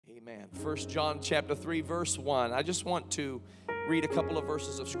Amen. 1 John chapter 3, verse 1. I just want to read a couple of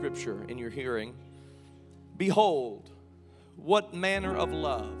verses of Scripture in your hearing. Behold, what manner of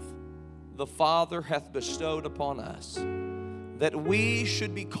love the Father hath bestowed upon us, that we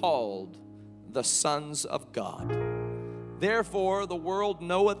should be called the sons of God. Therefore the world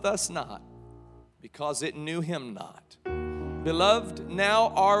knoweth us not, because it knew him not. Beloved, now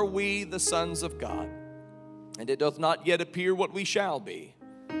are we the sons of God, and it doth not yet appear what we shall be.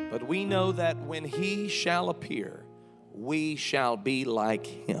 But we know that when he shall appear, we shall be like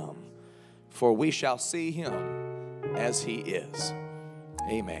him, for we shall see him as he is.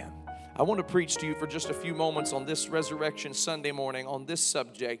 Amen. I want to preach to you for just a few moments on this Resurrection Sunday morning on this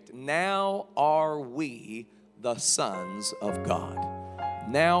subject. Now are we the sons of God.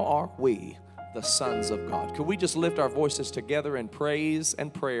 Now are we the sons of God. Could we just lift our voices together in praise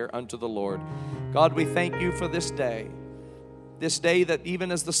and prayer unto the Lord? God, we thank you for this day. This day that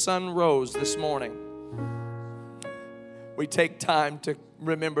even as the sun rose this morning, we take time to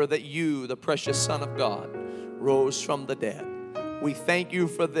remember that you, the precious Son of God, rose from the dead. We thank you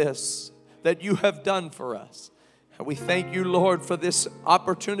for this, that you have done for us. And we thank you, Lord, for this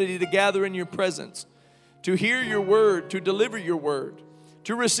opportunity to gather in your presence, to hear your word, to deliver your word,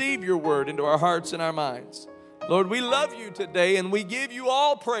 to receive your word into our hearts and our minds. Lord, we love you today, and we give you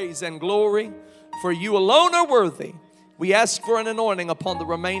all praise and glory, for you alone are worthy. We ask for an anointing upon the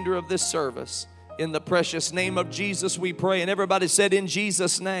remainder of this service. In the precious name of Jesus we pray. And everybody said, in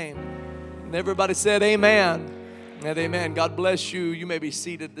Jesus' name. And everybody said, amen. And amen. God bless you. You may be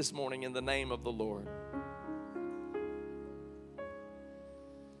seated this morning in the name of the Lord.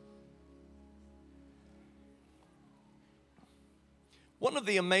 One of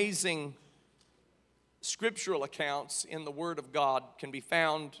the amazing scriptural accounts in the Word of God can be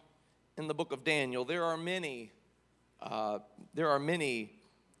found in the book of Daniel. There are many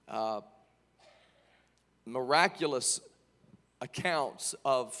miraculous accounts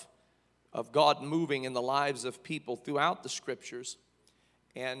of God moving in the lives of people throughout the Scriptures.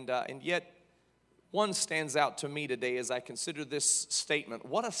 And yet, one stands out to me today as I consider this statement.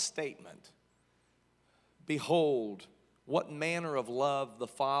 What a statement. Behold, what manner of love the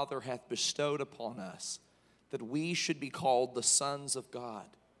Father hath bestowed upon us, that we should be called the sons of God.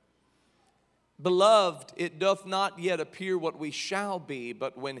 Beloved, it doth not yet appear what we shall be,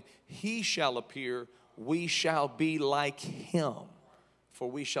 but when he shall appear, we shall be like him, for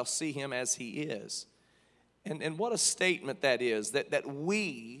we shall see him as he is. And what a statement that is, that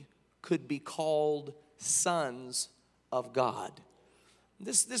we could be called sons of God.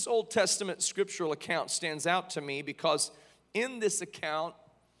 This Old Testament scriptural account stands out to me because in this account,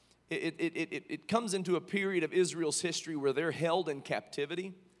 it comes into a period of Israel's history where they're held in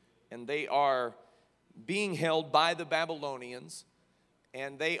captivity, and they are being held by the Babylonians,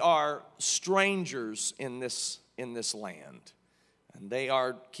 and they are strangers in this land. And they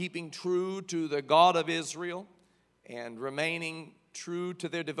are keeping true to the God of Israel and remaining true to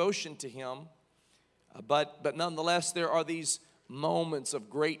their devotion to him. But nonetheless, there are these moments of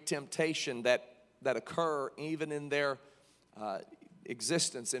great temptation that occur even in their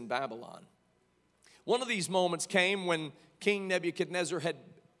existence in Babylon. One of these moments came when King Nebuchadnezzar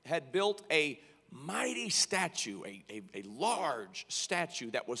had built a mighty statue, a large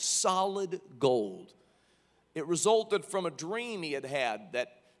statue that was solid gold. It resulted from a dream he had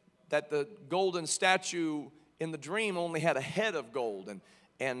that the golden statue in the dream only had a head of gold,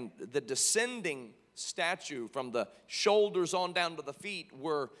 and the descending statue from the shoulders on down to the feet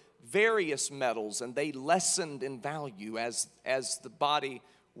were various metals, and they lessened in value as the body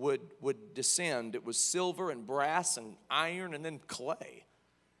would descend. It was silver and brass and iron and then clay.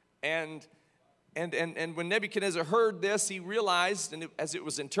 And when Nebuchadnezzar heard this, he realized, and as it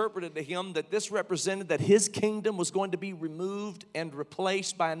was interpreted to him, that this represented that his kingdom was going to be removed and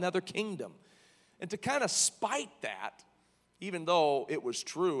replaced by another kingdom. And to kind of spite that, even though it was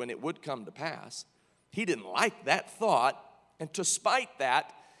true and it would come to pass, he didn't like that thought. And to spite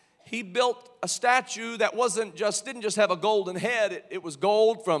that, he built a statue that didn't just have a golden head, it was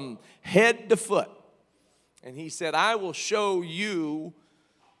gold from head to foot. And he said, I will show you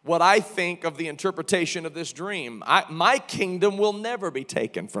what I think of the interpretation of this dream. My kingdom will never be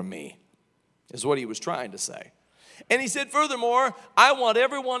taken from me, is what he was trying to say. And he said, furthermore, I want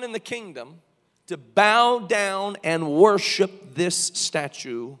everyone in the kingdom to bow down and worship this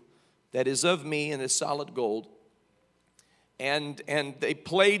statue that is of me and is solid gold. And they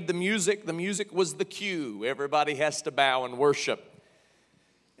played the music. The music was the cue. Everybody has to bow and worship.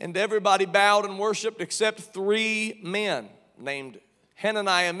 And everybody bowed and worshiped except three men named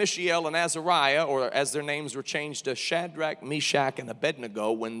Hananiah, Mishael, and Azariah, or as their names were changed to Shadrach, Meshach, and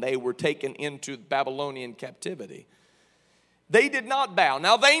Abednego when they were taken into Babylonian captivity. They did not bow.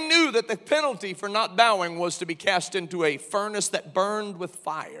 Now they knew that the penalty for not bowing was to be cast into a furnace that burned with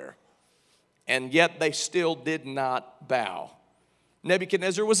fire. And yet they still did not bow.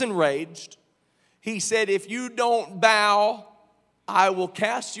 Nebuchadnezzar was enraged. He said, if you don't bow, I will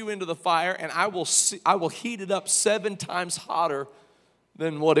cast you into the fire, and I will heat it up 7 times hotter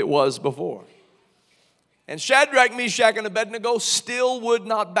than what it was before. And Shadrach, Meshach, and Abednego still would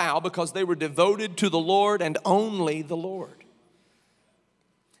not bow because they were devoted to the Lord and only the Lord.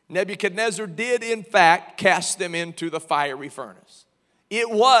 Nebuchadnezzar did, in fact, cast them into the fiery furnace. It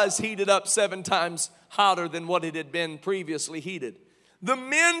was heated up 7 times hotter than what it had been previously heated. The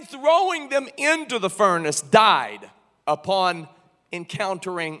men throwing them into the furnace died upon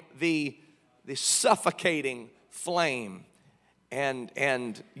encountering the suffocating flame.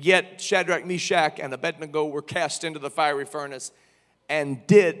 And yet Shadrach, Meshach, and Abednego were cast into the fiery furnace and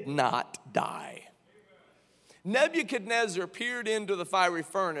did not die. Nebuchadnezzar peered into the fiery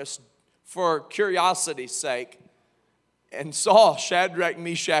furnace for curiosity's sake and saw Shadrach,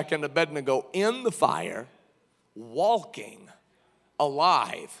 Meshach, and Abednego in the fire, walking,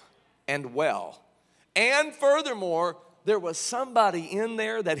 alive, and well. And furthermore, there was somebody in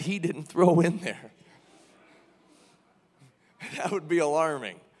there that he didn't throw in there. That would be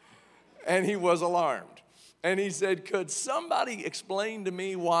alarming. And he was alarmed. And he said, could somebody explain to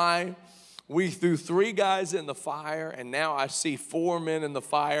me why we threw 3 guys in the fire and now I see 4 men in the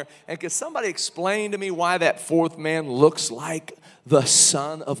fire? And could somebody explain to me why that 4th man looks like the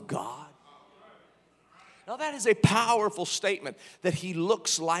Son of God? Now that is a powerful statement, that he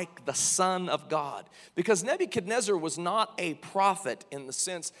looks like the Son of God. Because Nebuchadnezzar was not a prophet in the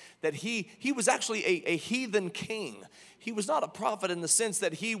sense that he was actually a heathen king. He was not a prophet in the sense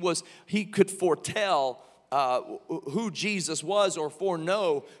that he could foretell who Jesus was or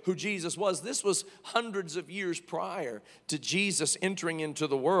foreknow who Jesus was. This was hundreds of years prior to Jesus entering into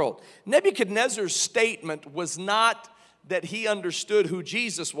the world. Nebuchadnezzar's statement was not that he understood who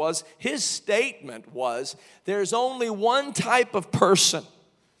Jesus was. His statement was, there's only one type of person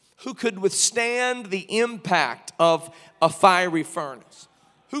who could withstand the impact of a fiery furnace,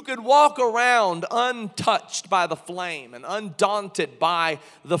 who could walk around untouched by the flame and undaunted by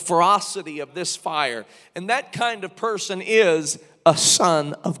the ferocity of this fire. And that kind of person is a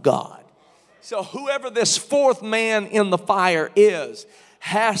son of God. So whoever this 4th man in the fire is,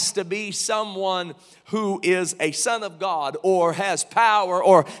 has to be someone who is a son of God or has power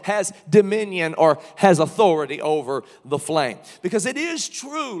or has dominion or has authority over the flame. Because it is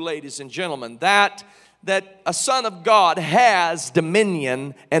true, ladies and gentlemen, that a son of God has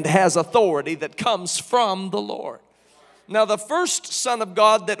dominion and has authority that comes from the Lord. Now, the first son of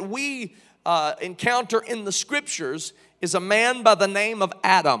God that we encounter in the scriptures is a man by the name of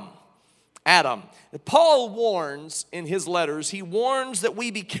Adam. Adam. Paul warns in his letters, he warns that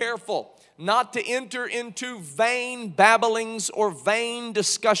we be careful not to enter into vain babblings or vain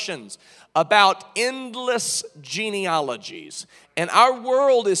discussions about endless genealogies. And our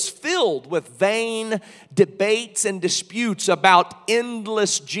world is filled with vain debates and disputes about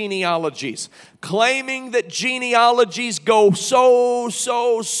endless genealogies, claiming that genealogies go so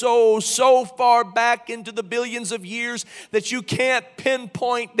far back into the billions of years that you can't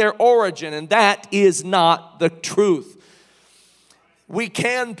pinpoint their origin. And that is not the truth. We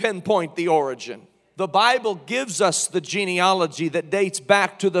can pinpoint the origin. The Bible gives us the genealogy that dates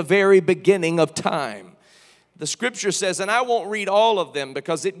back to the very beginning of time. The scripture says, and I won't read all of them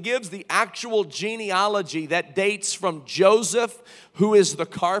because it gives the actual genealogy that dates from Joseph, who is the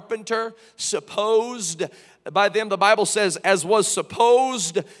carpenter, supposed by them, the Bible says, as was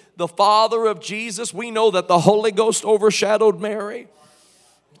supposed the father of Jesus. We know that the Holy Ghost overshadowed Mary.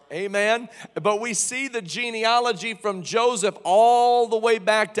 Amen. But we see the genealogy from Joseph all the way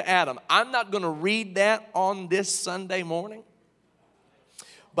back to Adam. I'm not going to read that on this Sunday morning,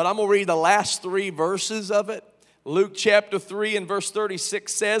 but I'm going to read the last 3 verses of it. Luke chapter 3 and verse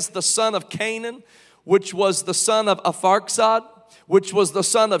 36 says, the son of Canaan, which was the son of Apharxad, which was the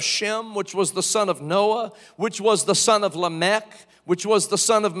son of Shem, which was the son of Noah, which was the son of Lamech, which was the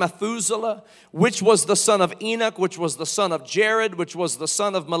son of Methuselah, which was the son of Enoch, which was the son of Jared, which was the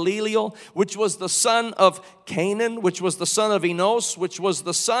son of Maleleel, which was the son of Canaan, which was the son of Enos, which was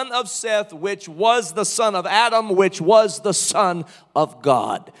the son of Seth, which was the son of Adam, which was the son of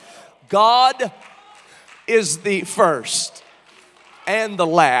God. God is the first and the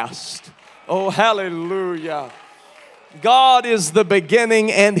last. Oh, hallelujah. God is the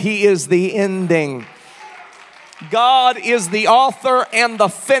beginning and He is the ending. God is the author and the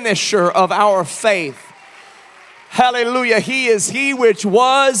finisher of our faith. Hallelujah. He is He which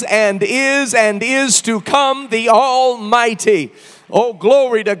was and is to come, the Almighty. Oh,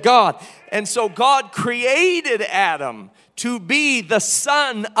 glory to God. And so God created Adam to be the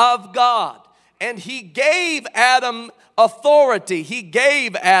Son of God. And He gave Adam authority. He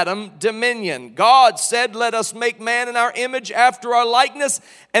gave Adam dominion. God said, let us make man in our image after our likeness,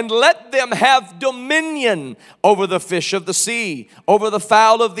 and let them have dominion over the fish of the sea, over the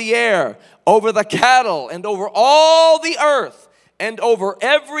fowl of the air, over the cattle, and over all the earth, and over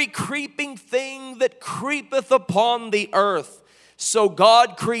every creeping thing that creepeth upon the earth. So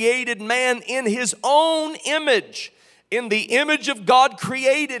God created man in His own image. In the image of God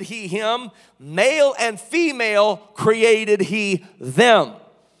created He him, male and female created He them.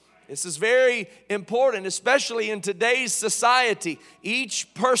 This is very important, especially in today's society.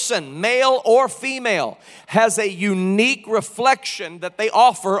 Each person, male or female, has a unique reflection that they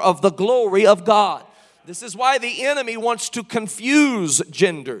offer of the glory of God. This is why the enemy wants to confuse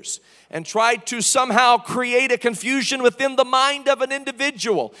genders and try to somehow create a confusion within the mind of an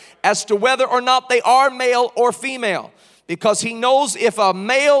individual as to whether or not they are male or female. Because he knows if a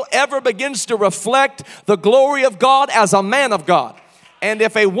male ever begins to reflect the glory of God as a man of God, and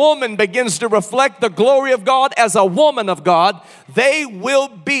if a woman begins to reflect the glory of God as a woman of God, they will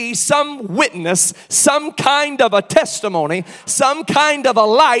be some witness, some kind of a testimony, some kind of a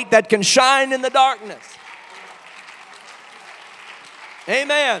light that can shine in the darkness.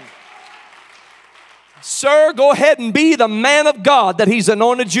 Amen. Sir, go ahead and be the man of God that He's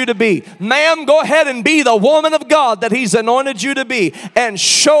anointed you to be. Ma'am, go ahead and be the woman of God that He's anointed you to be, and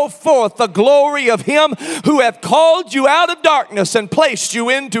show forth the glory of Him who hath called you out of darkness and placed you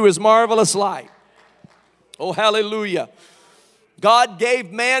into His marvelous light. Oh, hallelujah. God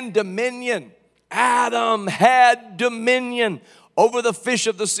gave man dominion. Adam had dominion over the fish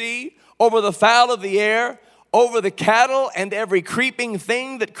of the sea, over the fowl of the air, over the cattle and every creeping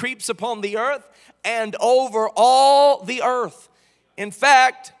thing that creeps upon the earth, and over all the earth. In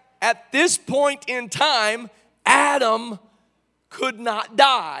fact, at this point in time, Adam could not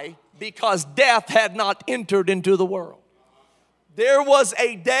die because death had not entered into the world. There was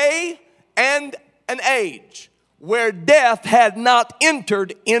a day and an age where death had not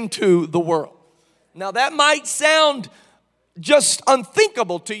entered into the world. Now that might sound just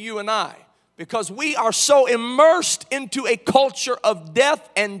unthinkable to you and I, because we are so immersed into a culture of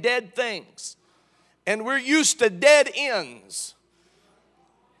death and dead things. And we're used to dead ends.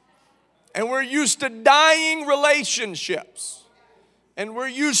 And we're used to dying relationships. And we're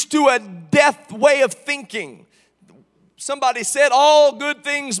used to a death way of thinking. Somebody said all good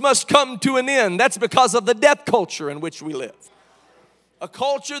things must come to an end. That's because of the death culture in which we live. A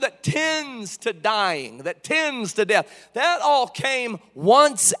culture that tends to dying, that tends to death. That all came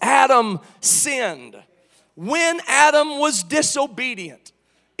once Adam sinned. When Adam was disobedient,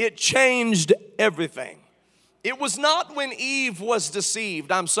 it changed everything. It was not when Eve was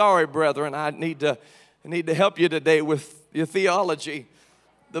deceived. I'm sorry, brethren. I need to help you today with your theology.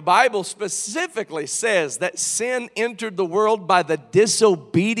 The Bible specifically says that sin entered the world by the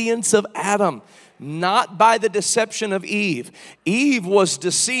disobedience of Adam, not by the deception of Eve. Eve was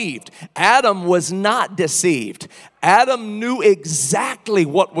deceived. Adam was not deceived. Adam knew exactly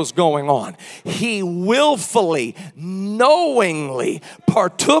what was going on. He willfully, knowingly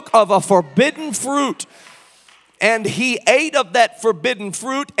partook of a forbidden fruit. And he ate of that forbidden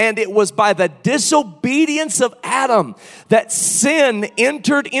fruit, and it was by the disobedience of Adam that sin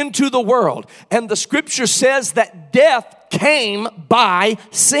entered into the world. And the scripture says that death came by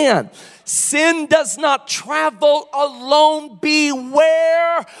sin. Sin does not travel alone.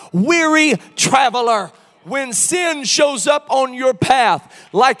 Beware, weary traveler. When sin shows up on your path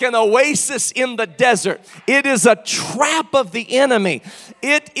like an oasis in the desert, it is a trap of the enemy.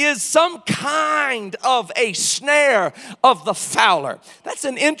 It is some kind of a snare of the fowler. That's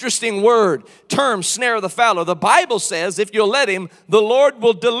an interesting term, snare of the fowler. The Bible says if you'll let Him, the Lord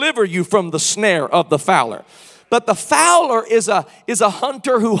will deliver you from the snare of the fowler. But the fowler is a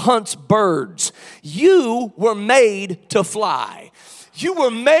hunter who hunts birds. You were made to fly. You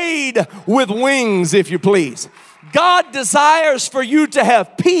were made with wings, if you please. God desires for you to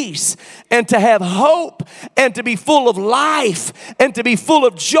have peace and to have hope and to be full of life and to be full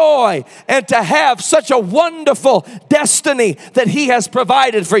of joy and to have such a wonderful destiny that He has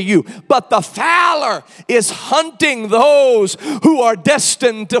provided for you. But the fowler is hunting those who are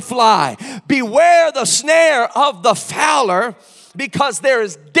destined to fly. Beware the snare of the fowler, because there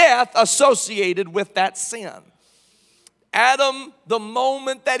is death associated with that sin. Adam, the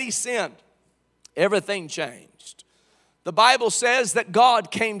moment that he sinned, Everything changed. The Bible says that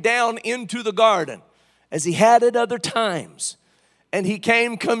God came down into the garden as he had at other times, and he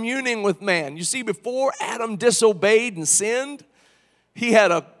came communing with man. You see, before Adam disobeyed and sinned, he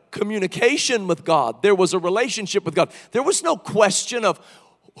had a communication with God. There was a relationship with God. There was no question of,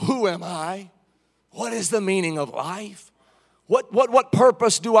 who am I? What is the meaning of life? What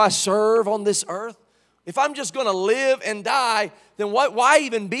purpose do I serve on this earth? If I'm just going to live and die, then why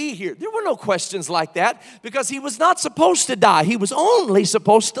even be here? There were no questions like that because he was not supposed to die. He was only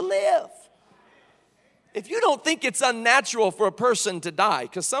supposed to live. If you don't think it's unnatural for a person to die,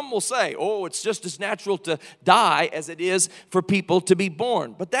 because some will say, oh, it's just as natural to die as it is for people to be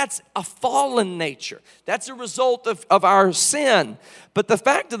born. But that's a fallen nature. That's a result of our sin. But the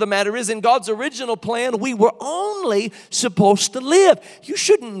fact of the matter is, in God's original plan, we were only supposed to live. You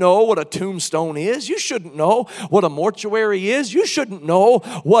shouldn't know what a tombstone is. You shouldn't know what a mortuary is. You shouldn't know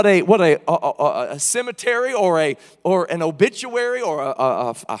what a cemetery or an obituary or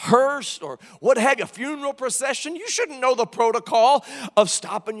a hearse or what have you, a funeral procession. You shouldn't know the protocol of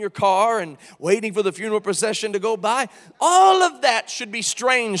stopping your car and waiting for the funeral procession to go by. All of that should be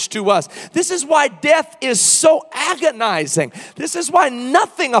strange to us. This is why death is so agonizing. This is why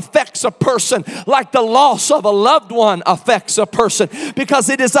nothing affects a person like the loss of a loved one affects a person, because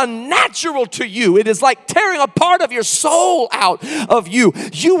it is unnatural to you. It is like tearing a part of your soul out of you.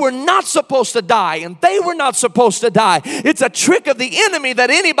 You were not supposed to die, and they were not supposed to die. It's a trick of the enemy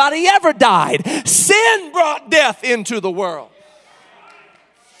that anybody ever died. Sin brought death into the world.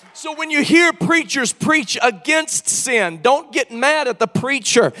 So when you hear preachers preach against sin, don't get mad at the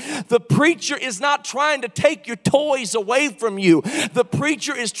preacher. The preacher is not trying to take your toys away from you. The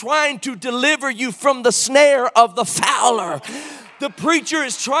preacher is trying to deliver you from the snare of the fowler. The preacher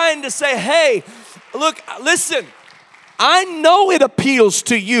is trying to say, hey, look, listen, I know it appeals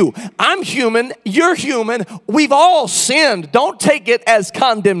to you. I'm human. You're human. We've all sinned. Don't take it as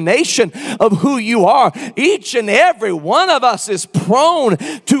condemnation of who you are. Each and every one of us is prone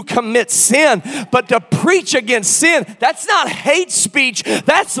to commit sin. But to preach against sin, that's not hate speech.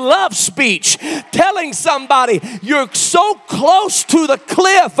 That's love speech. Telling somebody, you're so close to the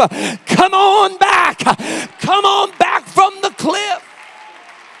cliff. Come on back. Come on back from the cliff.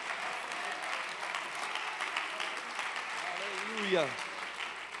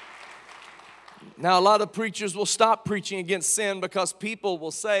 Now, a lot of preachers will stop preaching against sin because people will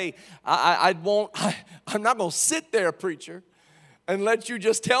say, I'm not going to sit there, preacher, and let you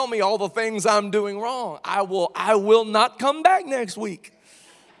just tell me all the things I'm doing wrong. I will not come back next week.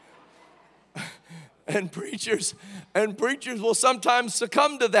 And preachers will sometimes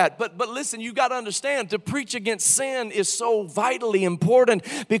succumb to that. But listen, you got to understand, to preach against sin is so vitally important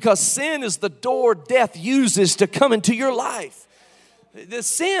because sin is the door death uses to come into your life. The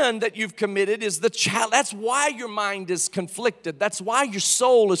sin that you've committed is the child. That's why your mind is conflicted. That's why your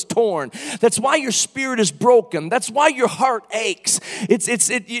soul is torn. That's why your spirit is broken. That's why your heart aches.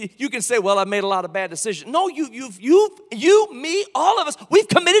 You can say, well, I made a lot of bad decisions. No, you, me, all of us, we've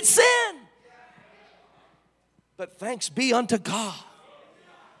committed sin. But thanks be unto God.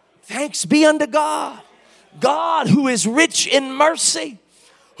 Thanks be unto God. God who is rich in mercy,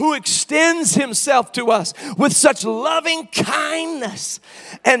 who extends himself to us with such loving kindness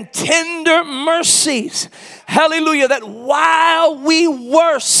and tender mercies. Hallelujah. That while we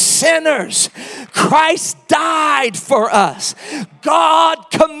were sinners, Christ died for us.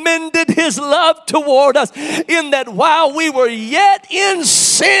 God commended his love toward us in that while we were yet in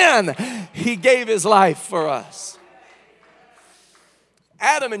sin, he gave his life for us.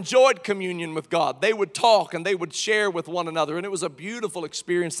 Adam enjoyed communion with God. They would talk and they would share with one another, and it was a beautiful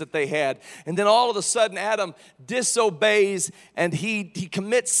experience that they had. And then all of a sudden, Adam disobeys and he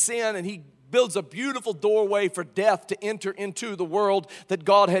commits sin, and he builds a beautiful doorway for death to enter into the world that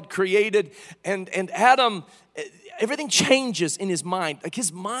God had created. And Adam, everything changes in his mind. Like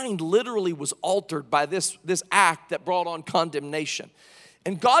his mind literally was altered by this act that brought on condemnation.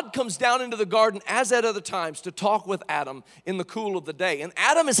 And God comes down into the garden as at other times to talk with Adam in the cool of the day. And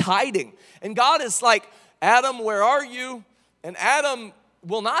Adam is hiding. And God is like, Adam, where are you? And Adam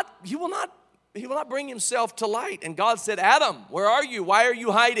will not bring himself to light. And God said, Adam, where are you? Why are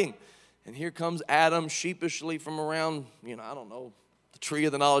you hiding? And here comes Adam sheepishly from around, I don't know, the tree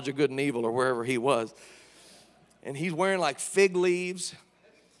of the knowledge of good and evil or wherever he was. And he's wearing like fig leaves.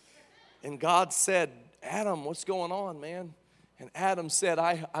 And God said, Adam, what's going on, man? And Adam said,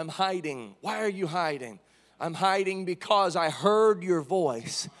 I'm hiding. Why are you hiding? I'm hiding because I heard your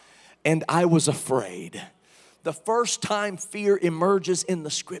voice and I was afraid. The first time fear emerges in the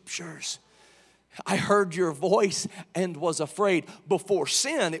scriptures, I heard your voice and was afraid. Before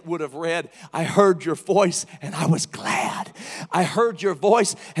sin, it would have read, I heard your voice and I was glad. I heard your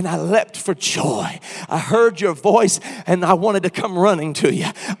voice and I leapt for joy. I heard your voice and I wanted to come running to you.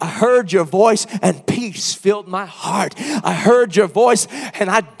 I heard your voice and peace filled my heart. I heard your voice and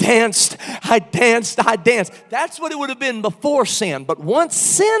I danced. That's what it would have been before sin. But once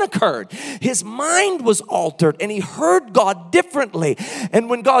sin occurred, his mind was altered and he heard God differently. And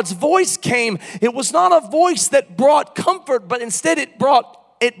when God's voice came, it was not a voice that brought comfort, but instead it brought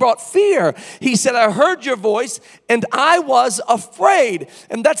fear. He said, I heard your voice and I was afraid.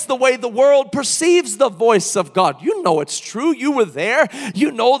 And that's the way the world perceives the voice of God. You know it's true. You were there.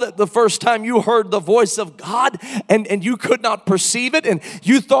 You know that the first time you heard the voice of God and you could not perceive it and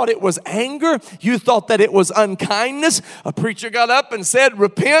you thought it was anger. You thought that it was unkindness. A preacher got up and said,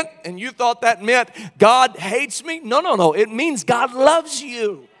 repent, and you thought that meant God hates me. No. It means God loves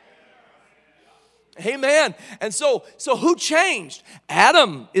you. Amen. And so who changed?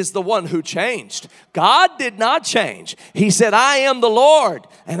 Adam is the one who changed. God did not change. He said, I am the Lord,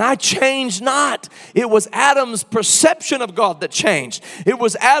 and I change not. It was Adam's perception of God that changed. It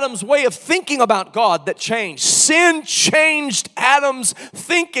was Adam's way of thinking about God that changed. Sin changed Adam's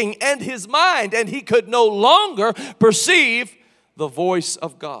thinking and his mind, and he could no longer perceive the voice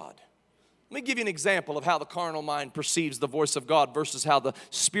of God. Let me give you an example of how the carnal mind perceives the voice of God versus how the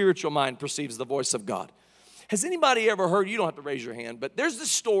spiritual mind perceives the voice of God. Has anybody ever heard, you don't have to raise your hand, but there's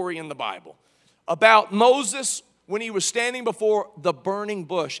this story in the Bible about Moses when he was standing before the burning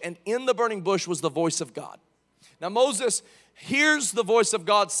bush, and in the burning bush was the voice of God. Now Moses hears the voice of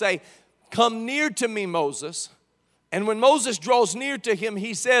God say, come near to me, Moses. And when Moses draws near to him,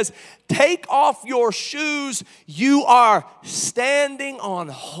 he says, take off your shoes. You are standing on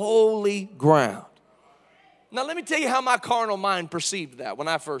holy ground. Now, let me tell you how my carnal mind perceived that when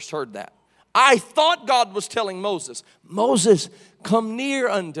I first heard that. I thought God was telling Moses, Moses, come near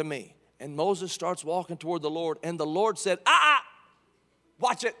unto me. And Moses starts walking toward the Lord. And the Lord said,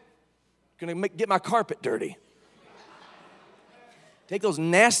 watch it. I'm going to get my carpet dirty. Take those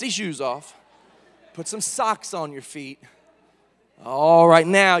nasty shoes off. Put some socks on your feet. All right,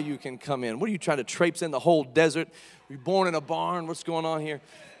 now you can come in. What are you trying to traipse in the whole desert? Were you born in a barn? What's going on here?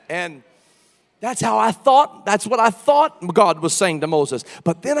 And that's how I thought. That's what I thought God was saying to Moses.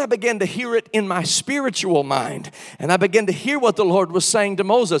 But then I began to hear it in my spiritual mind. And I began to hear what the Lord was saying to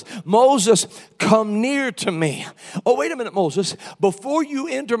Moses. Moses, come near to me. Oh, wait a minute, Moses. Before you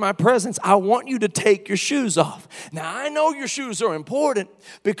enter my presence, I want you to take your shoes off. Now, I know your shoes are important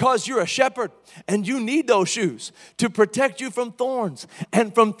because you're a shepherd and you need those shoes to protect you from thorns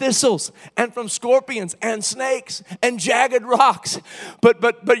and from thistles and from scorpions and snakes and jagged rocks.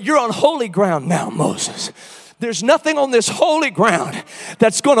 But you're on holy ground now, Moses. There's nothing on this holy ground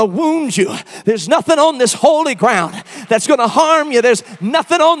that's going to wound you. There's nothing on this holy ground that's going to harm you. There's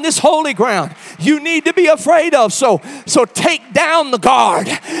nothing on this holy ground you need to be afraid of. So take down the guard,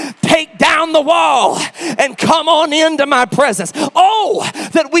 take down the wall, and come on into my presence. Oh,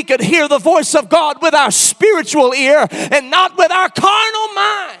 that we could hear the voice of God with our spiritual ear and not with our carnal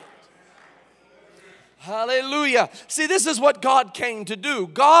mind. Hallelujah. See, this is what God came to do.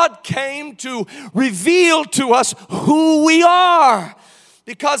 God came to reveal to us who we are.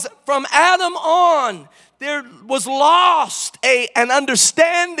 Because from Adam on, there was lost an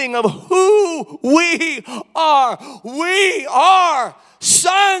understanding of who we are. We are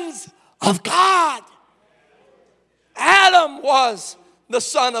sons of God. Adam was the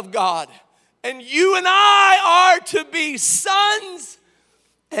son of God. And you and I are to be sons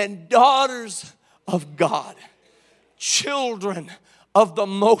and daughters of God, children of the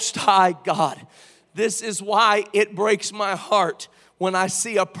Most High God. This is why it breaks my heart when I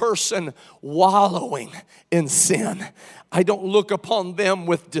see a person wallowing in sin. I don't look upon them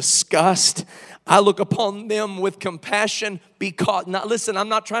with disgust. I look upon them with compassion because, now listen, I'm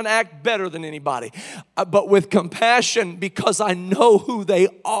not trying to act better than anybody, but with compassion because I know who they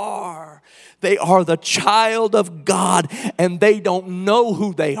are. They are the child of God and they don't know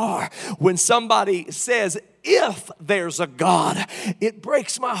who they are. When somebody says, if there's a God, it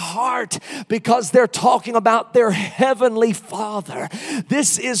breaks my heart because they're talking about their heavenly Father.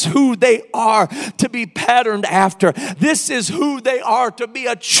 This is who they are to be patterned after. This is who they are to be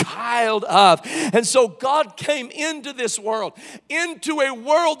a child of. And so God came into this world, into a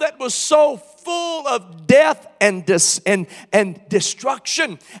world that was so full of death and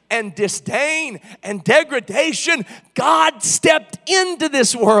destruction and disdain and degradation. God stepped into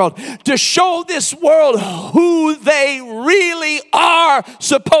this world to show this world who they really are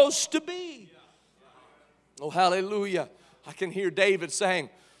supposed to be. Oh, hallelujah. I can hear David saying,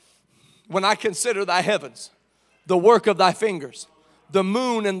 When I consider thy heavens, the work of thy fingers, the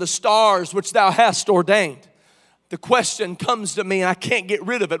moon and the stars which thou hast ordained. The question comes to me and I can't get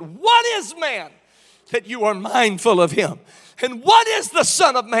rid of it. What is man that you are mindful of him? And what is the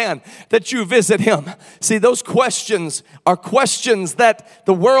Son of Man that you visit him? See, those questions are questions that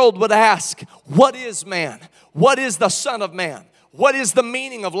the world would ask. What is man? What is the Son of Man? What is the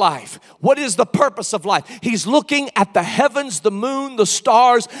meaning of life? What is the purpose of life? He's looking at the heavens, the moon, the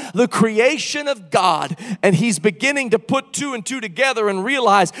stars, the creation of God, and he's beginning to put two and two together and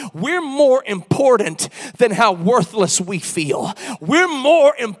realize we're more important than how worthless we feel. We're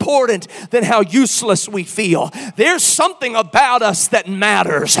more important than how useless we feel. There's something about us that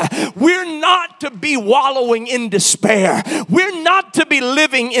matters. We're not to be wallowing in despair. We're not to be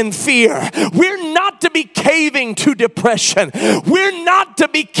living in fear. We're not to be caving to depression. We're not to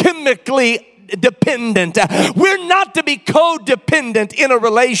be chemically dependent. We're not to be codependent in a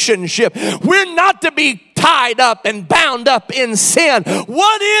relationship. We're not to be tied up and bound up in sin.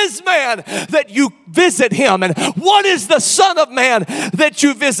 What is man that you visit him? And what is the Son of Man that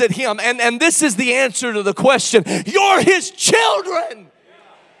you visit him? And this is the answer to the question. You're his children.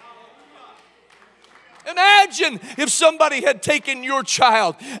 Imagine if somebody had taken your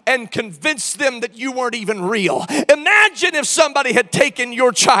child and convinced them that you weren't even real. Imagine if somebody had taken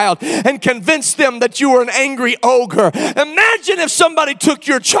your child and convinced them that you were an angry ogre. Imagine if somebody took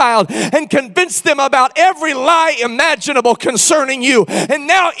your child and convinced them about every lie imaginable concerning you. And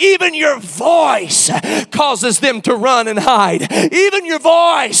now even your voice causes them to run and hide. Even your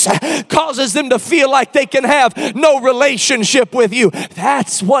voice causes them to feel like they can have no relationship with you.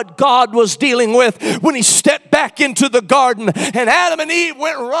 That's what God was dealing with when he stepped back into the garden and Adam and Eve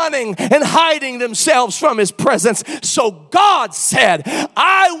went running and hiding themselves from his presence. So God said,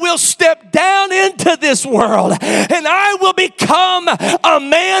 I will step down into this world and I will become a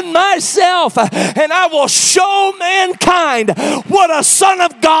man myself and I will show mankind what a son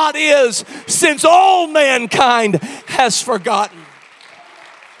of God is, since all mankind has forgotten.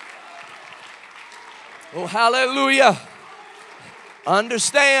 Oh, hallelujah.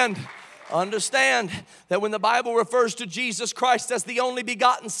 Understand that when the Bible refers to Jesus Christ as the only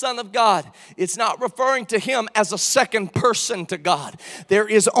begotten Son of God, it's not referring to him as a second person to God. There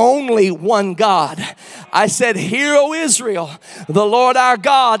is only one God. I said, hear, O Israel, the Lord our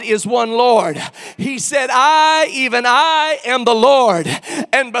God is one Lord. He said, even I am the Lord,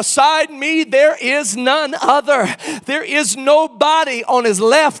 and beside me there is none other. There is nobody on his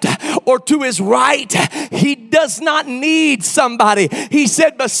left or to his right. He does not need somebody. He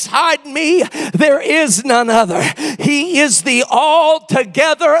said, beside me there is none other. He is the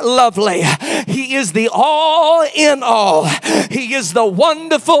altogether lovely. He is the all in all. He is the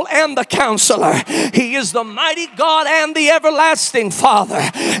wonderful and the counselor. He is the mighty God and the everlasting Father.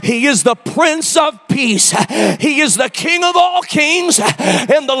 He is the Prince of Peace. He is the King of all kings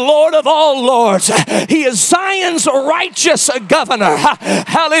and the Lord of all lords. He is Zion's righteous governor.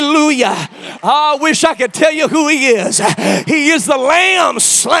 Hallelujah. I wish I could tell you who he is. He is the Lamb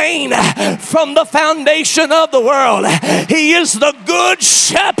slain from the foundation of the world. He is the good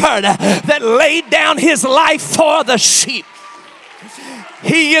shepherd that laid down his life for the sheep.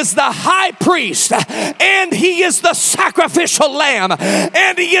 He is the high priest, and he is the sacrificial lamb,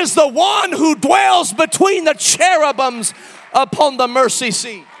 and he is the one who dwells between the cherubims upon the mercy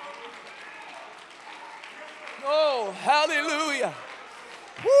seat. Oh, hallelujah.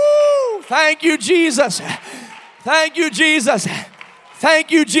 Woo! Thank you, Jesus. Thank you, Jesus.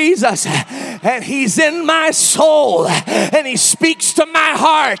 Thank you, Jesus. And he's in my soul, and he speaks to my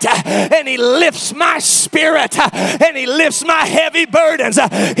heart, and he lifts my spirit, and he lifts my heavy burdens.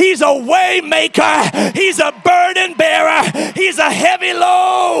 He's a way maker. He's a burden bearer. He's a heavy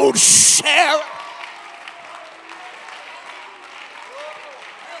load sharer.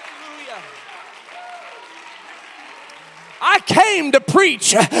 I came to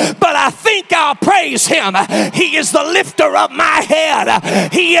preach, but I think I'll praise him. He is the lifter of my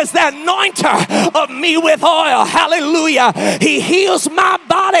head. He is the anointer of me with oil. Hallelujah. He heals my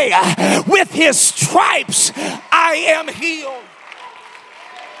body. With his stripes, I am healed.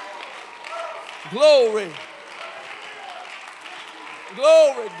 Glory.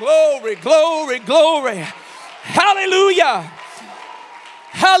 Glory, glory, glory, glory. Hallelujah.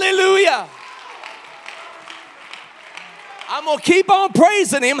 Hallelujah. I'm going to keep on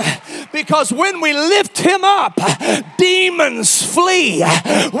praising him, because when we lift him up, demons flee.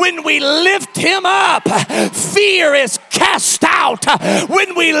 When we lift him up, fear is cast out.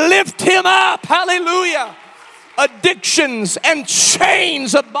 When we lift him up, hallelujah, addictions and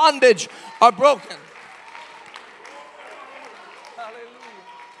chains of bondage are broken. Hallelujah.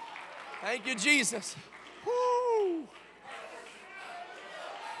 Thank you, Jesus. Woo.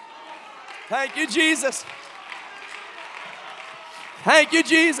 Thank you, Jesus. Thank you,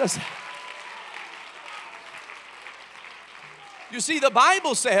 Jesus. You see, the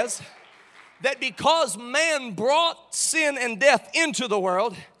Bible says that because man brought sin and death into the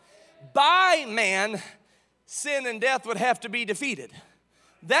world, by man, sin and death would have to be defeated.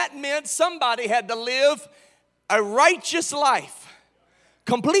 That meant somebody had to live a righteous life,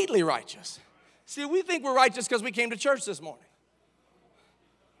 completely righteous. See, we think we're righteous because we came to church this morning.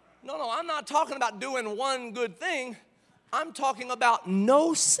 No, I'm not talking about doing one good thing. I'm talking about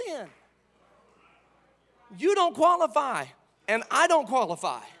no sin. You don't qualify, and I don't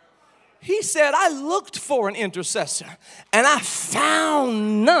qualify. He said, I looked for an intercessor and I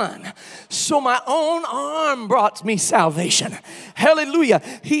found none. So my own arm brought me salvation. Hallelujah.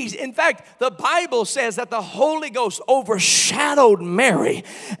 In fact, the Bible says that the Holy Ghost overshadowed Mary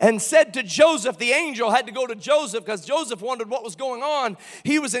and said to Joseph, the angel had to go to Joseph because Joseph wondered what was going on.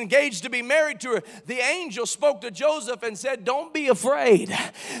 He was engaged to be married to her. The angel spoke to Joseph and said, don't be afraid.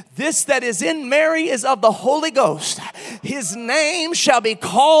 This that is in Mary is of the Holy Ghost. His name shall be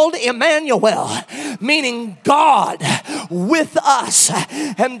called Emmanuel, meaning God with us.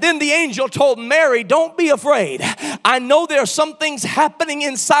 And then the angel told Mary, don't be afraid. I know there are some things happening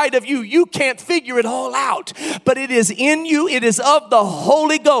inside of you. You can't figure it all out, but it is in you. It is of the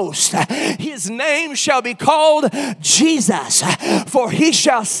Holy Ghost. His name shall be called Jesus, for he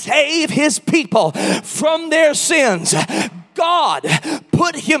shall save his people from their sins. God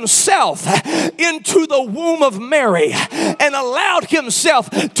put himself into the womb of Mary and allowed himself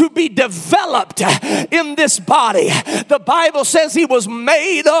to be developed in this body. The Bible says he was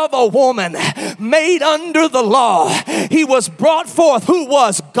made of a woman, made under the law. He was brought forth, who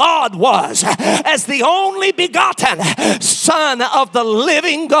was? God was, as the only begotten Son of the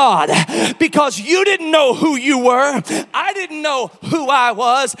living God. Because you didn't know who you were. I didn't know who I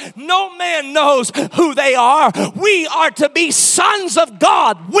was. No man knows who they are. We are to be sons of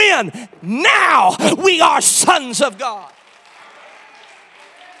God. When? Now we are sons of God.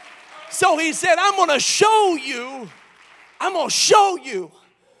 So he said, I'm going to show you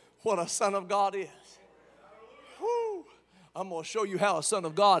what a son of God is. Woo. I'm going to show you how a son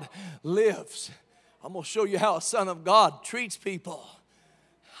of God lives. I'm going to show you how a son of God treats people.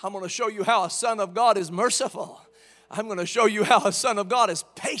 I'm going to show you how a son of God is merciful. I'm going to show you how a son of God is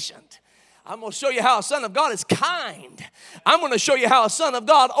patient. I'm going to show you how a son of God is kind. I'm going to show you how a son of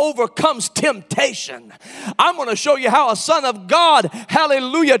God overcomes temptation. I'm going to show you how a son of God,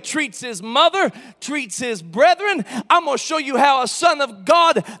 hallelujah, treats his mother, treats his brethren. I'm going to show you how a son of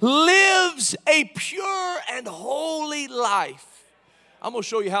God lives a pure and holy life. I'm going to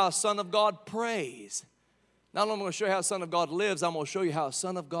show you how a son of God prays. Not only am I going to show you how a son of God lives, I'm going to show you how a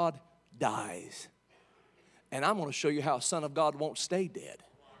son of God dies. And I'm going to show you how a son of God won't stay dead.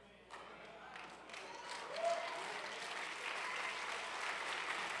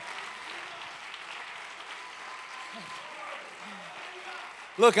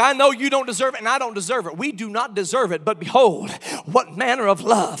 Look, I know you don't deserve it and I don't deserve it. We do not deserve it. But behold, what manner of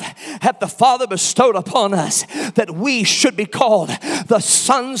love hath the Father bestowed upon us, that we should be called the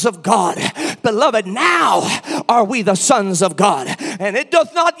sons of God. Beloved, now are we the sons of God. And it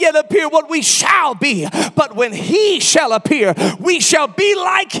doth not yet appear what we shall be. But when he shall appear, we shall be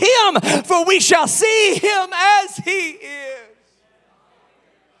like him, for we shall see him as he is.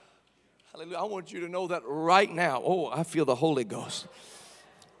 Hallelujah. I want you to know that right now. Oh, I feel the Holy Ghost.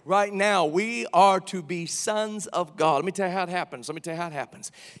 Right now, we are to be sons of God. Let me tell you how it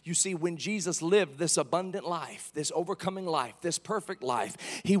happens. You see, when Jesus lived this abundant life, this overcoming life, this perfect life,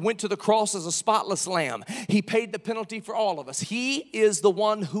 he went to the cross as a spotless lamb. He paid the penalty for all of us. He is the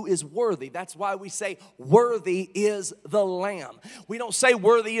one who is worthy. That's why we say, worthy is the Lamb. We don't say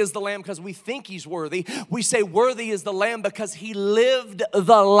worthy is the Lamb because we think he's worthy. We say worthy is the Lamb because he lived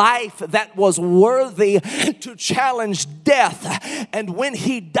the life that was worthy to challenge death. And when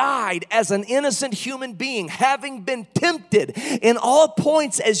he died as an innocent human being, having been tempted in all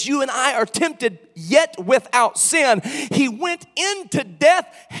points as you and I are tempted, yet without sin, he went into death,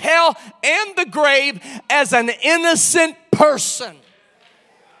 hell, and the grave as an innocent person.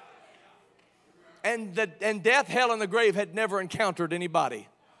 And death, hell, and the grave had never encountered anybody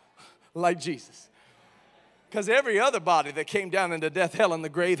like Jesus. Because every other body that came down into death, hell, and the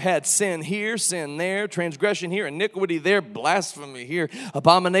grave had sin here, sin there, transgression here, iniquity there, blasphemy here,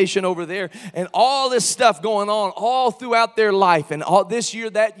 abomination over there, and all this stuff going on all throughout their life, and all this year,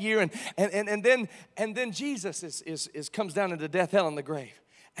 that year, and then Jesus comes down into death, hell, and the grave,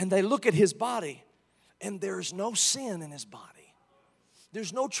 and they look at his body, and there's no sin in his body.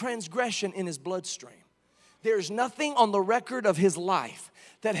 There's no transgression in his bloodstream. There's nothing on the record of his life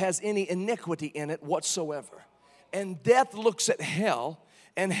that has any iniquity in it whatsoever. And death looks at hell,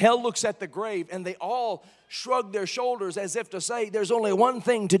 and hell looks at the grave, and they all shrug their shoulders as if to say, there's only one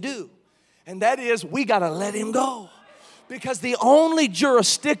thing to do, and that is, we got to let him go. Because the only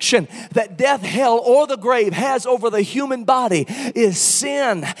jurisdiction that death, hell, or the grave has over the human body is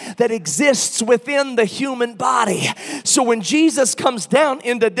sin that exists within the human body. So when Jesus comes down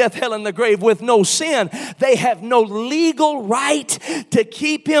into death, hell, and the grave with no sin, they have no legal right to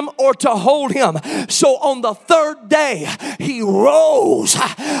keep him or to hold him. So on the third day, he rose.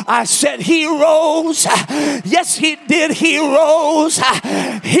 I said he rose. Yes, he did. He rose.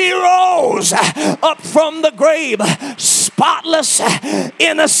 He rose up from the grave, spotless,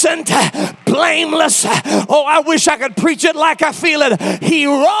 innocent, blameless. Oh, I wish I could preach it like I feel it. He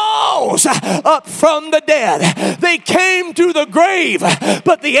rose up from the dead. They came to the grave,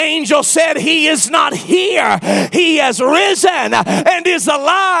 but the angel said, he is not here. He has risen and is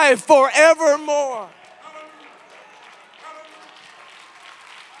alive forevermore.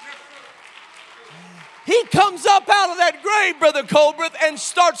 He comes up out of that grave, Brother Colbert, and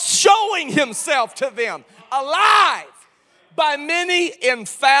starts showing himself to them alive by many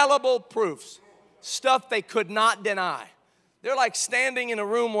infallible proofs, stuff they could not deny. They're like standing in a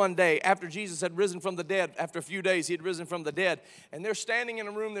room one day after Jesus had risen from the dead. After a few days, he had risen from the dead. And they're standing in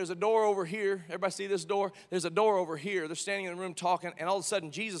a room. There's a door over here. Everybody see this door? There's a door over here. They're standing in the room talking, and all of a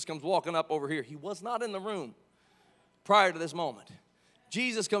sudden, Jesus comes walking up over here. He was not in the room prior to this moment.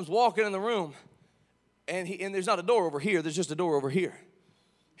 Jesus comes walking in the room, and there's not a door over here. There's just a door over here.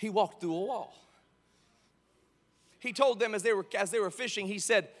 He walked through a wall. He told them as they were fishing, he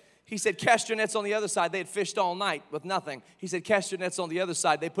said, cast your nets on the other side. They had fished all night with nothing. He said, cast your nets on the other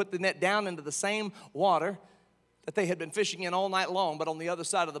side. They put the net down into the same water that they had been fishing in all night long, but on the other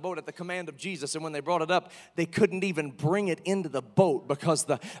side of the boat at the command of Jesus. And when they brought it up, they couldn't even bring it into the boat because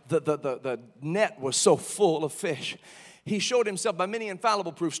the net was so full of fish. He showed himself by many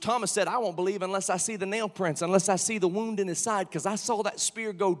infallible proofs. Thomas said, I won't believe unless I see the nail prints, unless I see the wound in his side, because I saw that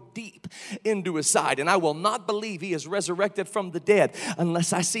spear go deep into his side. And I will not believe he is resurrected from the dead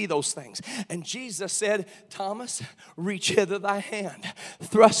unless I see those things. And Jesus said, Thomas, reach hither thy hand.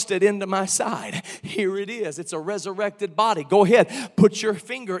 Thrust it into my side. Here it is. It's a resurrected body. Go ahead. Put your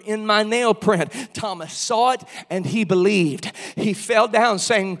finger in my nail print. Thomas saw it and he believed. He fell down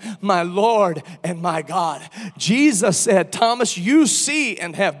saying, my Lord and my God. Jesus said, Thomas, you see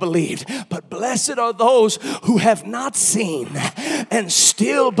and have believed, but blessed are those who have not seen and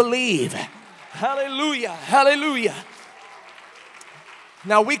still believe. Hallelujah, hallelujah.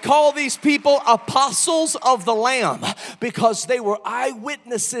 Now we call these people apostles of the Lamb because they were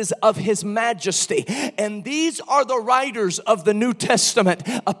eyewitnesses of his majesty. And these are the writers of the New Testament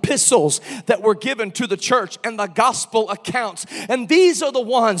epistles that were given to the church and the gospel accounts. And these are the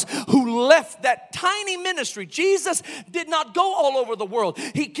ones who left that tiny ministry. Jesus did not go all over the world.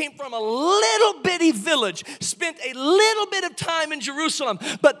 He came from a little bitty village, spent a little bit of time in Jerusalem.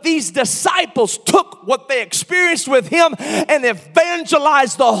 But these disciples took what they experienced with him and evangelized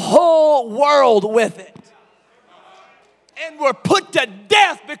the whole world with it, and were put to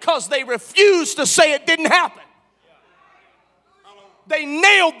death because they refused to say it didn't happen. They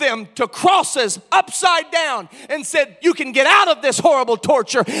nailed them to crosses upside down and said, you can get out of this horrible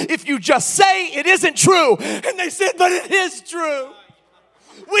torture if you just say it isn't true. And they said, but it is true.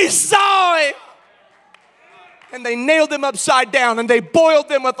 We saw it. And they nailed them upside down, and they boiled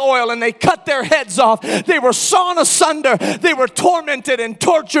them with oil, and they cut their heads off. They were sawn asunder. They were tormented and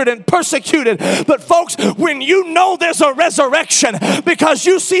tortured and persecuted. But folks, when you know there's a resurrection, because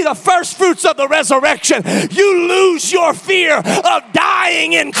you see the first fruits of the resurrection, you lose your fear of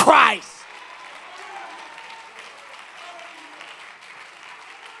dying in Christ.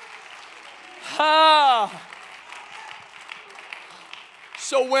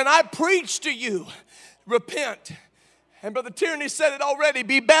 So when I preach to you, repent. And Brother Tierney said it already.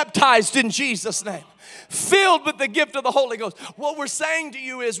 Be baptized in Jesus' name. Filled with the gift of the Holy Ghost. What we're saying to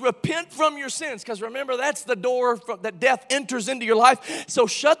you is repent from your sins. Because remember, that's the door that death enters into your life. So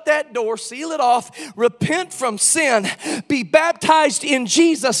shut that door. Seal it off. Repent from sin. Be baptized in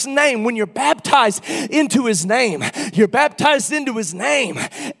Jesus' name. When you're baptized into his name, you're baptized into his name,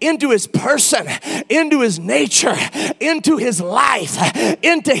 into his person, into his nature, into his life,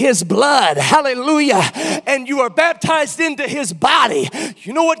 into his blood. Hallelujah. And you are baptized into his body.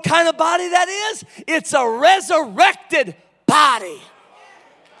 You know what kind of body that is? It's a resurrected body.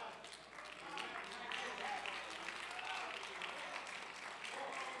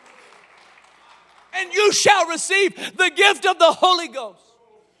 and you shall receive the gift of the Holy Ghost.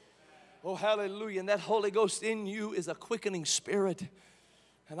 Oh, hallelujah. And that Holy Ghost in you is a quickening spirit.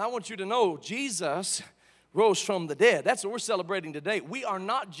 And I want you to know Jesus rose from the dead. That's what we're celebrating today. We are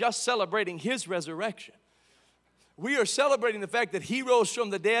not just celebrating his resurrection. We are celebrating the fact that he rose from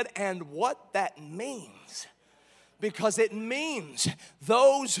the dead and what that means. Because it means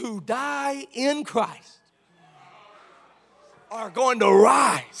those who die in Christ are going to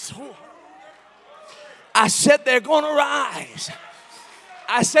rise. I said they're going to rise.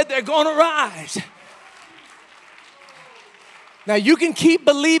 I said they're going to rise. Now, you can keep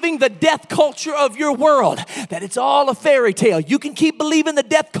believing the death culture of your world, that it's all a fairy tale. You can keep believing the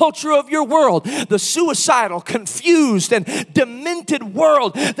death culture of your world, the suicidal, confused, and demented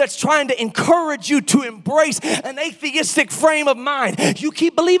world that's trying to encourage you to embrace an atheistic frame of mind. You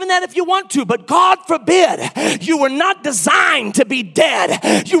keep believing that if you want to, but God forbid. You were not designed to be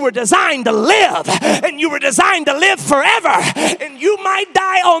dead. You were designed to live, and you were designed to live forever. And you might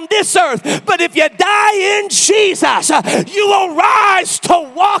die on this earth, but if you die in Jesus, you will rise to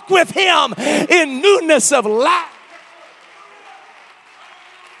walk with him in newness of life.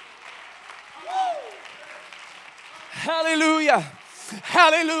 Hallelujah.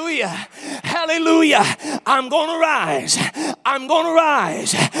 Hallelujah. Hallelujah. I'm going to rise. I'm going to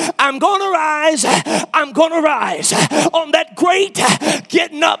rise. I'm going to rise. I'm going to rise on that great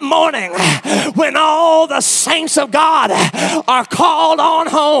getting up morning when all the saints of God are called on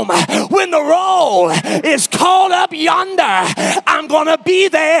home. When the roll is called up yonder, I'm going to be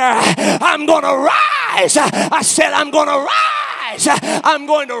there. I'm going to rise. I said I'm going to rise. I'm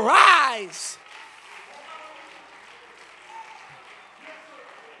going to rise.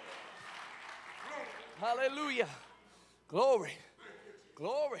 Hallelujah. Glory.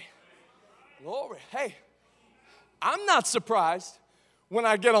 Glory. Glory. Hey, I'm not surprised when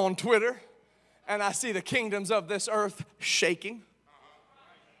I get on Twitter and I see the kingdoms of this earth shaking.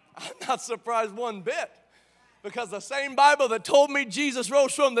 I'm not surprised one bit, because the same Bible that told me Jesus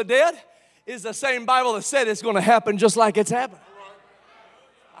rose from the dead is the same Bible that said it's going to happen just like it's happened.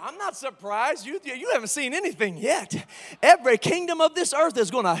 I'm not surprised. You haven't seen anything yet. Every kingdom of this earth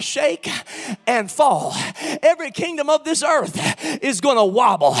is going to shake and fall. Every kingdom of this earth is going to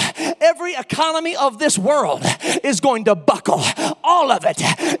wobble. Every economy of this world is going to buckle. All of it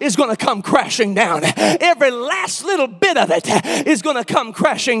is going to come crashing down. Every last little bit of it is going to come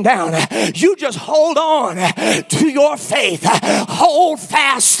crashing down. You just hold on to your faith. Hold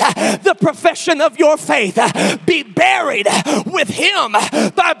fast the profession of your faith. Be buried with him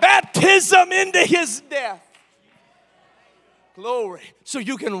by baptism into his death. Glory. So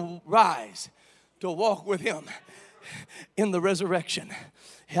you can rise to walk with him in the resurrection.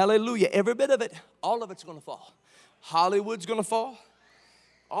 Hallelujah. Every bit of it, all of it's going to fall. Hollywood's going to fall.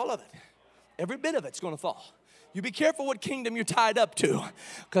 All of it. Every bit of it's going to fall. You be careful what kingdom you're tied up to,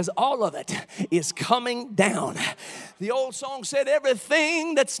 because all of it is coming down. The old song said,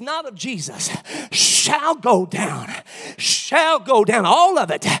 everything that's not of Jesus shall go down. Shall go down. All of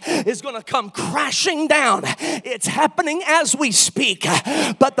it is going to come crashing down. It's happening as we speak.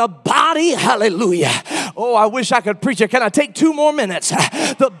 But the body, hallelujah. Oh, I wish I could preach it. Can I take 2 more minutes?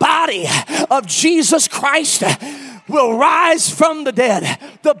 The body of Jesus Christ will rise from the dead.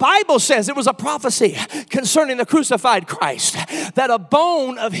 The Bible says, it was a prophecy concerning the crucified Christ, that a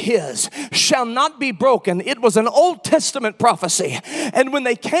bone of his shall not be broken. It was an Old Testament prophecy. And when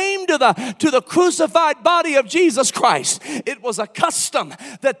they came to the crucified body of Jesus Christ, it was a custom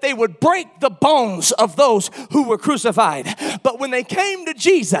that they would break the bones of those who were crucified. But when they came to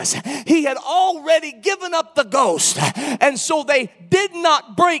Jesus, he had already given up the ghost. And so they did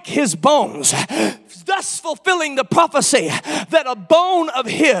not break his bones, thus fulfilling the prophecy that a bone of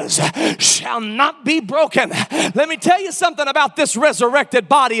his shall not be broken. Let me tell you something about this resurrected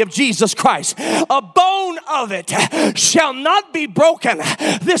body of Jesus Christ. A bone of it shall not be broken.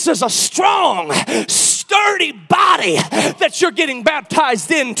 This is a strong, sturdy body that you're getting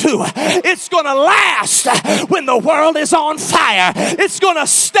baptized into. It's going to last when the world is on fire. It's going to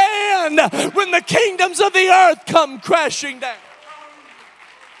stand when the kingdoms of the earth come crashing down.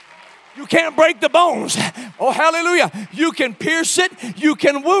 You can't break the bones. Oh, hallelujah. You can pierce it. You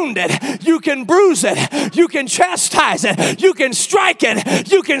can wound it. You can bruise it. You can chastise it. You can strike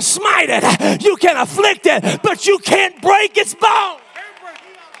it. You can smite it. You can afflict it. But you can't break its bones.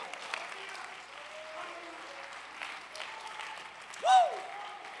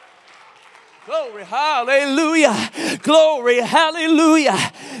 Glory, hallelujah. Glory,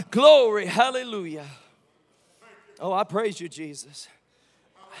 hallelujah. Glory, hallelujah. Oh, I praise you, Jesus.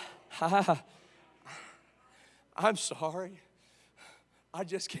 I'm sorry. I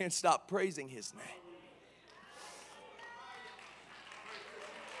just can't stop praising his name.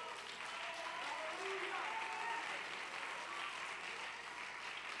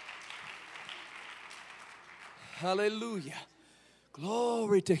 Hallelujah.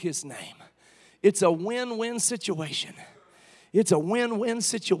 Glory to His name. It's a win-win situation. It's a win-win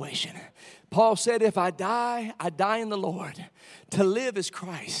situation. Paul said, if I die, I die in the Lord. To live is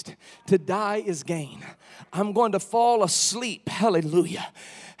Christ. To die is gain. I'm going to fall asleep. Hallelujah.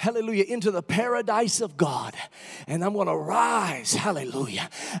 Hallelujah. Into the paradise of God. And I'm going to rise. Hallelujah.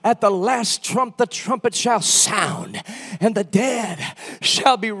 At the last trump, the trumpet shall sound. And the dead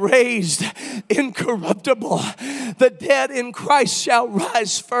shall be raised incorruptible. The dead in Christ shall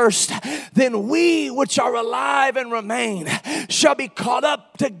rise first. Then we which are alive and remain shall be caught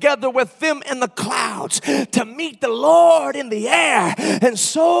up together with them in the clouds to meet the Lord in the air. And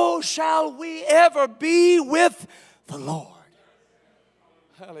so shall we ever be with the Lord.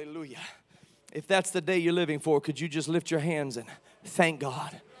 Hallelujah. If that's the day you're living for, could you just lift your hands and thank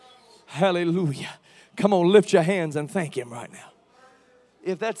God? Hallelujah. Come on, lift your hands and thank Him right now.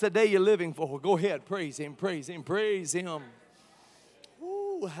 If that's the day you're living for, go ahead. Praise Him, praise Him, praise Him.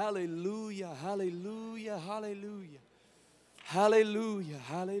 Ooh, hallelujah, hallelujah, hallelujah. Hallelujah,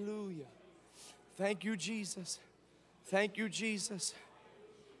 hallelujah. Thank you, Jesus. Thank you, Jesus.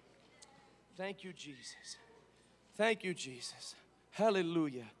 Thank you, Jesus. Thank you, Jesus.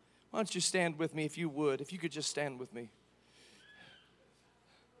 Hallelujah. Why don't you stand with me if you would? If you could just stand with me.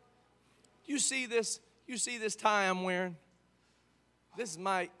 You see this? You see this tie I'm wearing? This is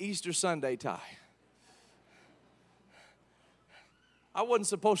my Easter Sunday tie. I wasn't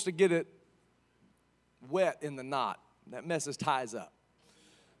supposed to get it wet in the knot. That messes ties up.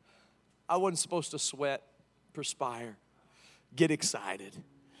 I wasn't supposed to sweat, perspire, get excited.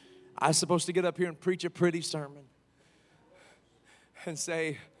 I was supposed to get up here and preach a pretty sermon and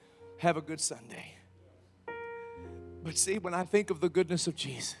say, have a good Sunday. But see, when I think of the goodness of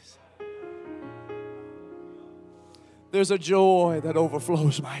Jesus, there's a joy that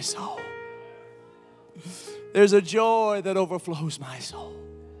overflows my soul. There's a joy that overflows my soul.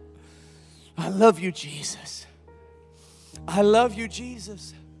 I love you, Jesus. I love you,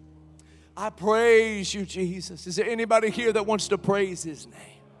 Jesus. I praise you, Jesus. Is there anybody here that wants to praise His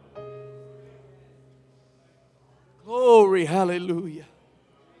name? Glory, hallelujah.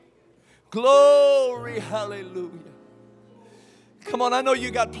 Glory, hallelujah. Come on, I know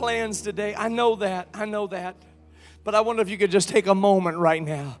you got plans today. I know that. I know that. But I wonder if you could just take a moment right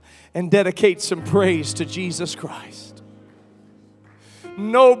now and dedicate some praise to Jesus Christ.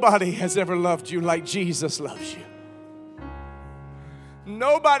 Nobody has ever loved you like Jesus loves you.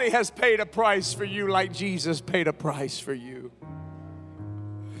 Nobody has paid a price for you like Jesus paid a price for you.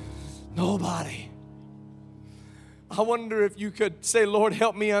 Nobody. I wonder if you could say, Lord,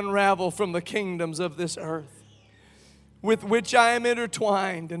 help me unravel from the kingdoms of this earth with which I am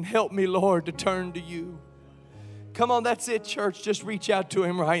intertwined, and help me, Lord, to turn to you. Come on, that's it, church. Just reach out to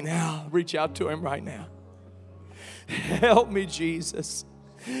Him right now. Reach out to Him right now. Help me, Jesus.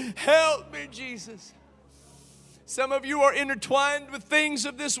 Help me, Jesus. Some of you are intertwined with things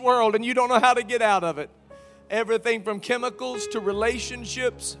of this world and you don't know how to get out of it. Everything from chemicals to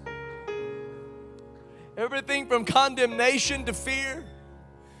relationships. Everything from condemnation to fear.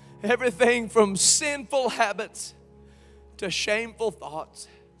 Everything from sinful habits to shameful thoughts.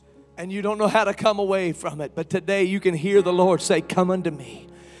 And you don't know how to come away from it. But today you can hear the Lord say, come unto me.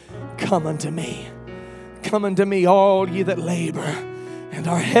 Come unto me. Come unto me, all ye that labor and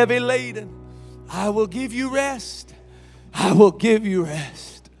are heavy laden. I will give you rest. I will give you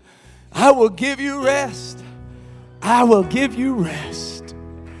rest. I will give you rest. I will give you rest.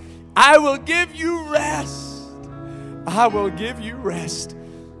 I will give you rest. I will give you rest.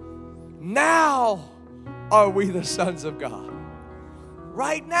 Now are we the sons of God.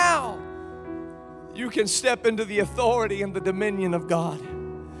 Right now, you can step into the authority and the dominion of God.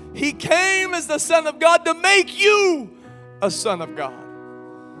 He came as the Son of God to make you a son of God.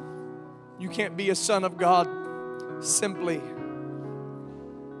 You can't be a son of God simply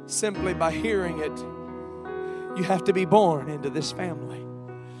by hearing it. You have to be born into this family.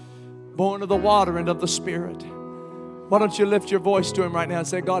 Born of the water and of the Spirit. Why don't you lift your voice to Him right now and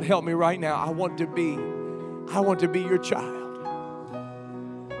say, God, help me right now. I want to be your child.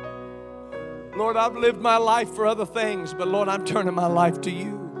 Lord, I've lived my life for other things, but Lord, I'm turning my life to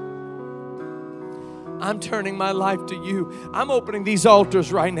you. I'm turning my life to you. I'm opening these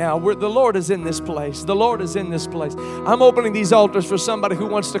altars right now. The Lord is in this place. The Lord is in this place. I'm opening these altars for somebody who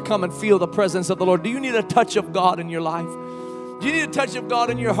wants to come and feel the presence of the Lord. Do you need a touch of God in your life? Do you need a touch of God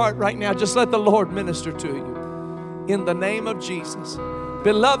in your heart right now? Just let the Lord minister to you. In the name of Jesus.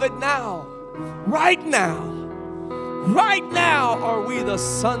 Beloved, now, right now are we the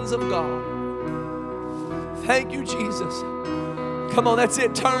sons of God. Thank you, Jesus. Come on, that's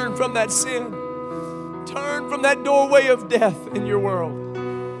it. Turn from that sin. turn from that doorway of death in your world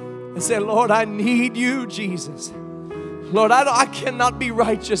and say, Lord, I need you, Jesus. Lord, I cannot be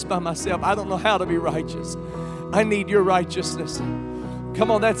righteous by myself. I don't know how to be righteous. I need your righteousness.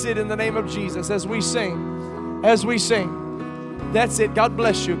 Come on, that's it in the name of Jesus. As we sing, that's it. God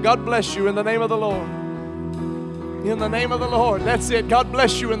bless you. God bless you in the name of the Lord. In the name of the Lord. That's it. God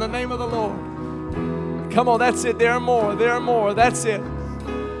bless you in the name of the Lord. Come on, that's it. There are more. There are more. That's it.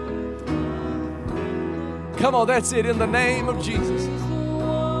 Come on, that's it in the name of Jesus.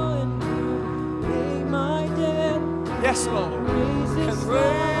 Yes, Lord. And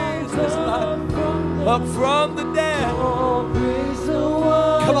raise His life up from the dead.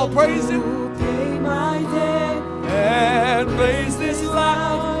 Come on, praise Him. And raise this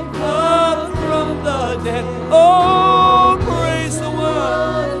life up from the dead. Oh, praise the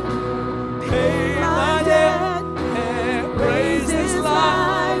one. Pay my debt. And raise this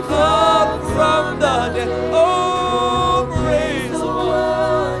life up from the dead. Oh, praise the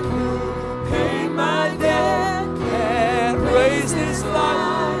one. Pay my debt. And raise this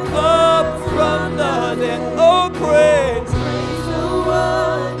life up from the dead. Oh, praise. Praise the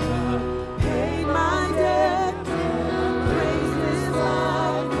one. Pay my debt. Raise this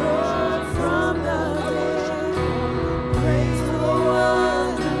life up from the dead. Praise the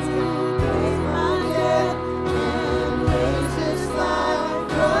one. Pay my debt. And raise this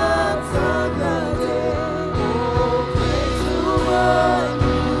life up from the dead. Oh, praise the one.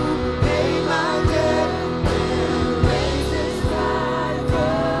 Pay my debt. And raise this life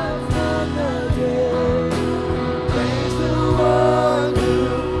up from the dead. Praise the one who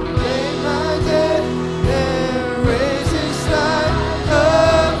paid my debt and raised His life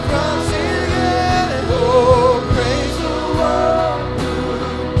up from sin again. Oh, praise the one who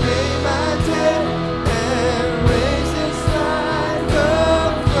paid my debt and raised His life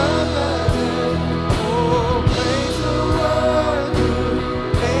up from the dead. Oh, praise the one who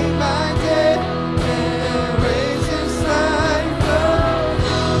paid my debt and raised His life up.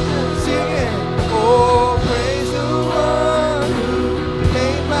 Sing it. Oh, praise the one who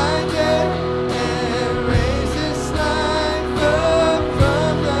paid my debt and raised His life up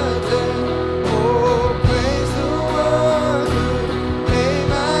from the dead. Oh, praise the one who paid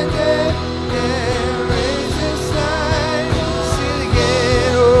my debt and raised His life. Sing it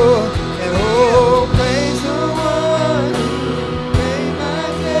again. Oh, and oh, praise the one who paid my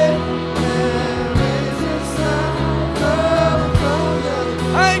debt and raised His life up from the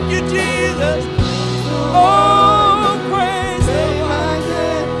dead. Thank you, Jesus. Oh, praise the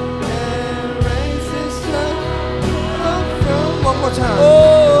One more time.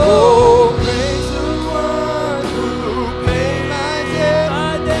 Oh, Praise the one who paid my debt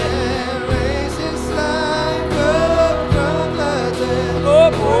and raised His life up from the dead.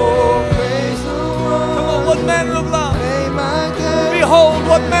 oh, Praise the one come on, what manner of love? paid my debt. Behold,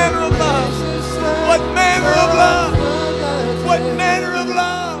 what manner of love? His life What manner of love? from the What dead. manner of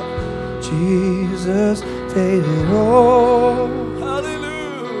love? Jesus paid it all.